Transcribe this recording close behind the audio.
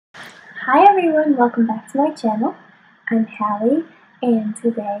Hi everyone, welcome back to my channel. I'm Hallie, and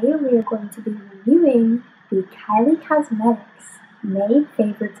today we are going to be reviewing the KYLIE Cosmetics May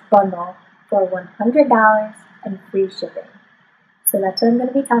Favorites bundle for $100 and free shipping. So that's what I'm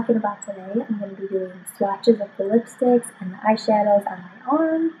going to be talking about today. I'm going to be doing swatches of the lipsticks and the eyeshadows on my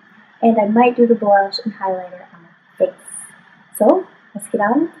arm, and I might do the blush and highlighter on my face. So let's get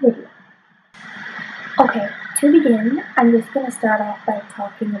on with the video. Okay, to begin, I'm just going to start off by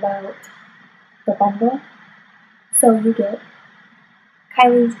talking about the bundle. So you get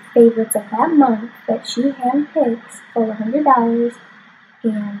KYLIE's favorites of that month that she handpicks for $100,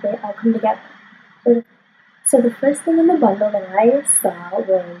 and they all come together. So the first thing in the bundle that I saw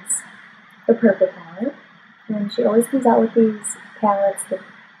was the purple palette, and she always comes out with these palettes, the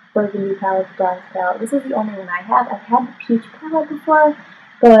burgundy palette, the bronze palette. This is the only one I have. I've had the peach palette before,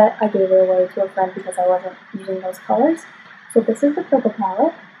 but I gave it away to a friend because I wasn't using those colors. So this is the purple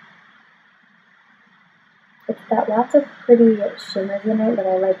palette. It's got lots of pretty shimmers in it that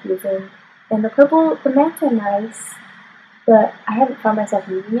I like using. And the purple, the mattes are nice, but I haven't found myself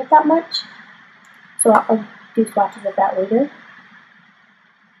using it that much. So I'll do swatches of that later.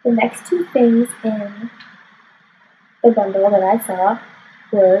 The next two things in the bundle that I saw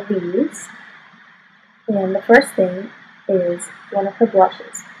were these. And the first thing is one of her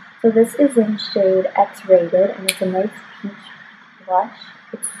blushes. So this is in shade X-Rated, and it's a nice peach blush.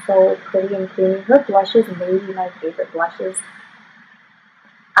 It's so pretty and creamy. Her blushes may be my favorite blushes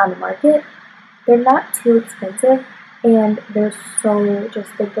on the market. They're not too expensive, and they're so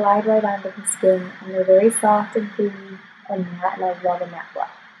they glide right onto the skin, and they're very soft and creamy and matte, and I love a matte blush.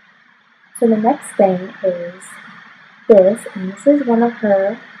 So the next thing is this, and this is one of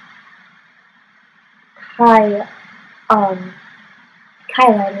her highlighters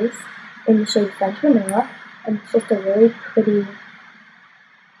in the shade French Vanilla, and it's just a really pretty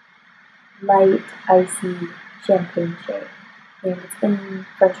light, icy champagne shade, and it's in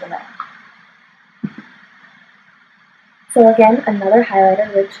French Vanilla. So again, another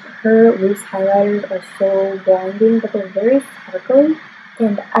highlighter, which her loose highlighters are so blinding, but they're very sparkly,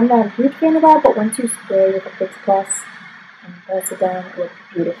 and I'm not a huge fan of that, but once you spray with a Fix Plus and press it down, it looks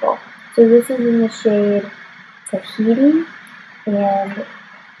beautiful. So this is in the shade Tahiti, and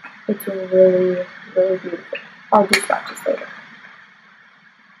it's really, really beautiful. I'll do swatches later.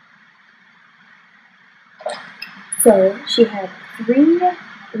 So she had 3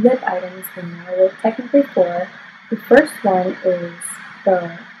 lip items in there, well, technically 4. The first one is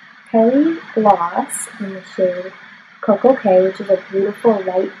the KYLIE Gloss in the shade Cocoa K, which is a beautiful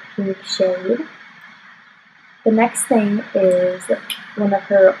light pink shade. The next thing is one of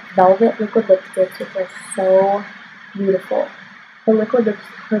her velvet liquid lipsticks, which are so beautiful.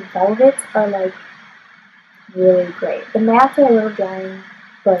 Her velvets are like really great. The mattes are a little drying,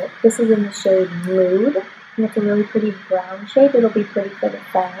 but this is in the shade Nude, and it's a really pretty brown shade. It'll be pretty for the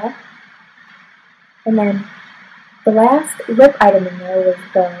fall. And then the last lip item in there was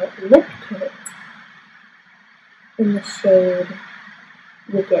the lip kit in the shade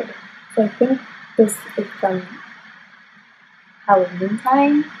Wicked. So I think this is from Halloween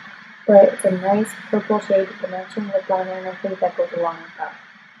time, but it's a nice purple shade with the matching lip liner, and I think that goes along with the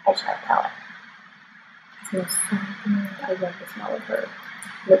eyeshadow palette. It smells so good. I love the smell of her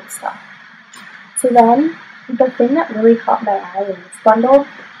lip stuff. So then, the thing that really caught my eye in this bundle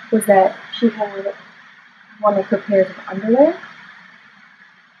was that she had one of her pairs of underwear,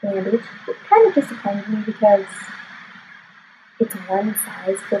 and it kind of disappointed me because it's one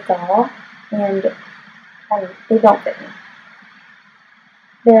size fits all, and they don't fit me.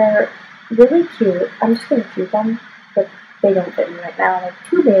 They're really cute. I'm just going to keep them, but they don't fit me right now. They're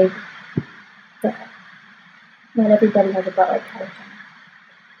too big, but not everybody has a butt like Kylie.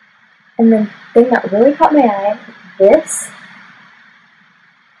 And then the thing that really caught my eye, this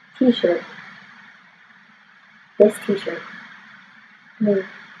t-shirt. This t-shirt. I mean,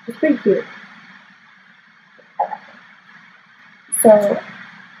 it's pretty cute. So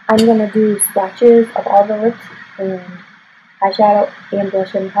I'm going to do swatches of all the lips and eyeshadow and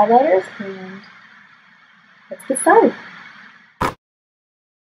blush and highlighters, and let's get started.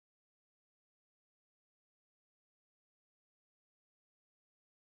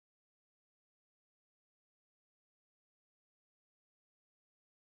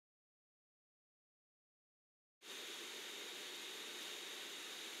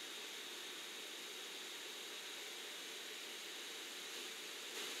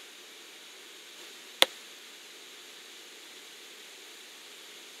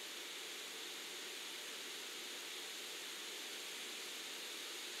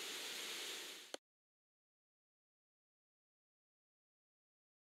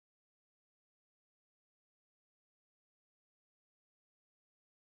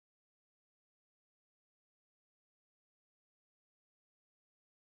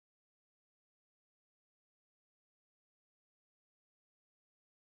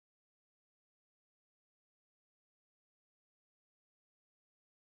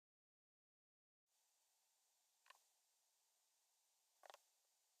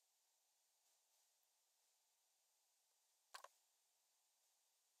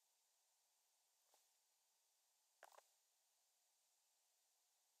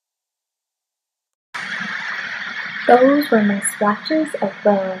 those were my swatches of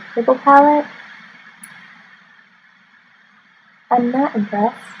the purple palette. I'm not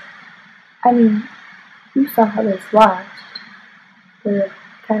impressed. I mean, you saw how they swatched. They're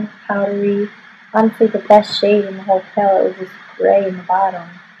kind of powdery. Honestly, the best shade in the whole palette was this gray in the bottom.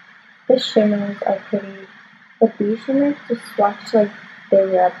 The shimmers are pretty, but these shimmers just swatched like they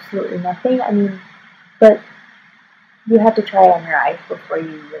were absolutely nothing. I mean, but you have to try it on your eyes before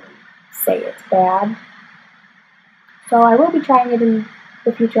you really say it's bad. So I will be trying it in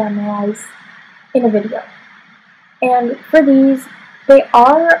the future on my eyes in a video. And for these,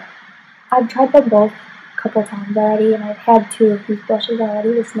 I've tried them both a couple times already, and I've had 2 of these blushes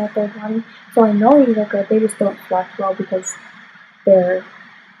already. This is my 3rd one, so I know these are good. They just don't swatch well because they're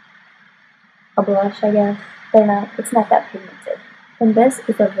a blush, I guess. It's not that pigmented. And this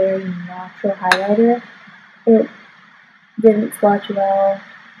is a very natural highlighter. It didn't swatch well,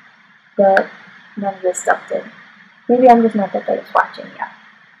 but none of this stuff did. Maybe I'm just not that good at swatching yet.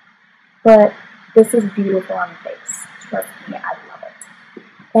 But this is beautiful on the face. Trust me, I love it.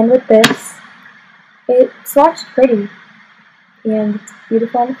 And with this, it swatched pretty, and it's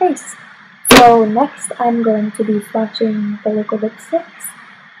beautiful on the face. So next I'm going to be swatching the liquid lipsticks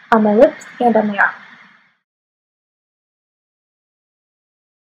on my lips and on my arm.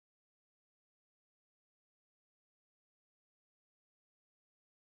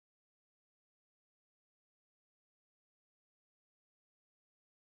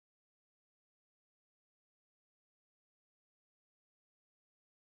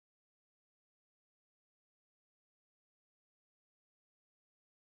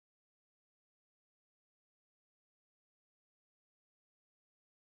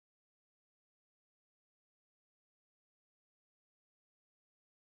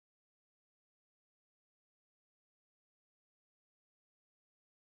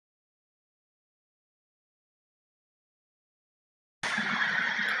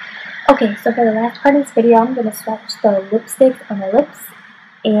 Okay, so for the last part of this video, I'm going to swatch the lipsticks on my lips,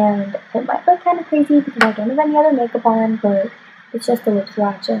 and it might look kind of crazy because I don't have any other makeup on, but it's just a lip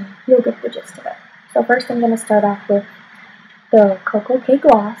swatch and you'll get the gist of it. So first I'm going to start off with the Cocoa Cake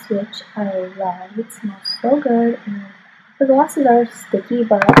Gloss, which I love. It smells so good, and the glosses are sticky,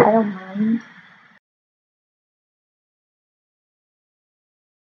 but I don't mind.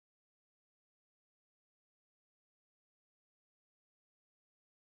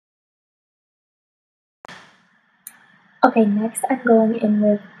 Okay, next I'm going in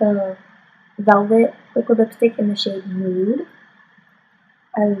with the Velvet liquid lipstick in the shade Nude.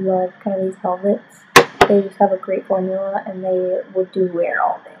 I love KYLIE's Velvets. They just have a great formula, and they will do wear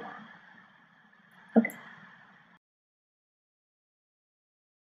all day long. Okay.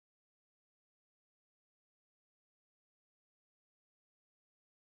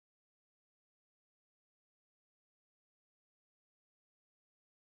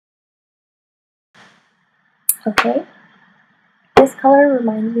 Okay. This color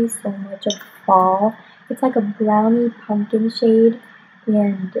reminds me so much of fall. It's like a brownie pumpkin shade,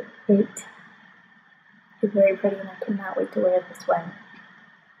 and it is very pretty, and I cannot wait to wear this when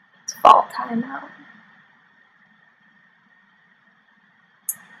it's fall time out.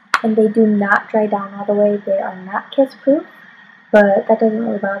 And they do not dry down all the way. They are not kiss proof, but that doesn't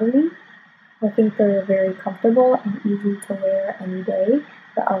really bother me. I think they're very comfortable and easy to wear any day,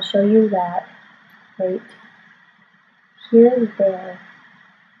 but I'll show you that right here. They're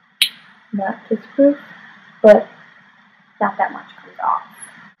not kiss proof, but not that much comes off.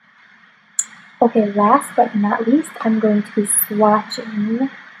 Okay, last but not least, I'm going to be swatching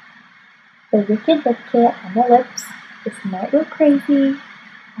the Wicked Lip Kit on my lips. This might look crazy.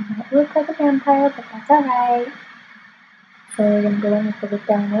 I might look like a vampire, but that's alright. So we're going to go in with the lip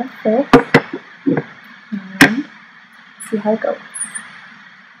liner first and see how it goes.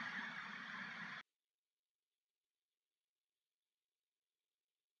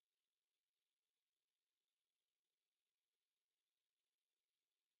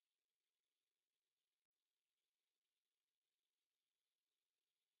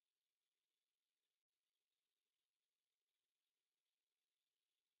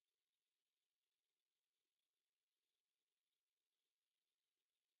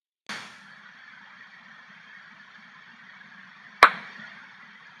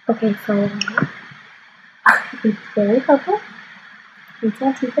 Okay, so it's very purple. It's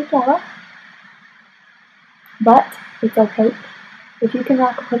not too thick yellow, but it's okay. If you can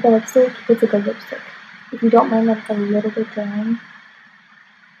rock a purple lipstick, it's a good lipstick. If you don't mind that it's a little bit drying,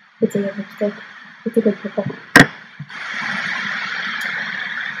 it's a good lipstick. It's a good purple.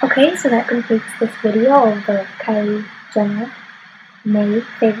 Okay, so that completes this video of the Kylie Jenner May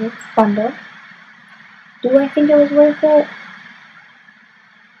Favorites bundle. Do I think it was worth it?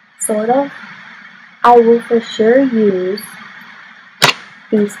 Sort of. I will for sure use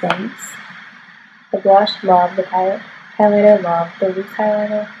these things. The blush, love. The highlighter, love. The loose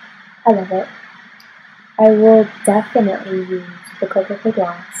highlighter, I love it. I will definitely use the Cocoa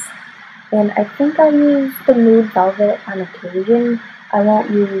Gloss. And I think I'll use the Nude Velvet on occasion. I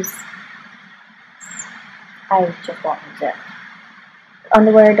just won't use it.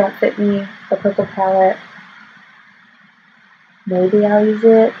 Underwear don't fit me. The purple palette, maybe I'll use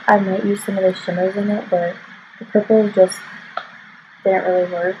it. I might use some of the shimmers in it, but the purple just didn't really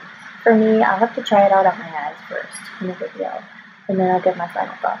work for me. I'll have to try it out on my eyes first in the video, and then I'll give my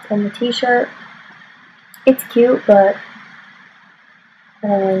final thoughts. And the t-shirt, it's cute, but I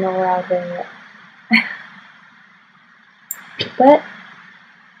don't really know where I'll bring it. But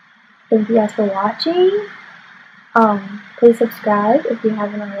thank you guys for watching. Please subscribe if you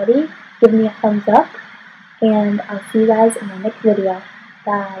haven't already. Give me a thumbs up, and I'll see you guys in the next video.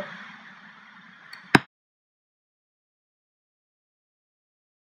 Bye.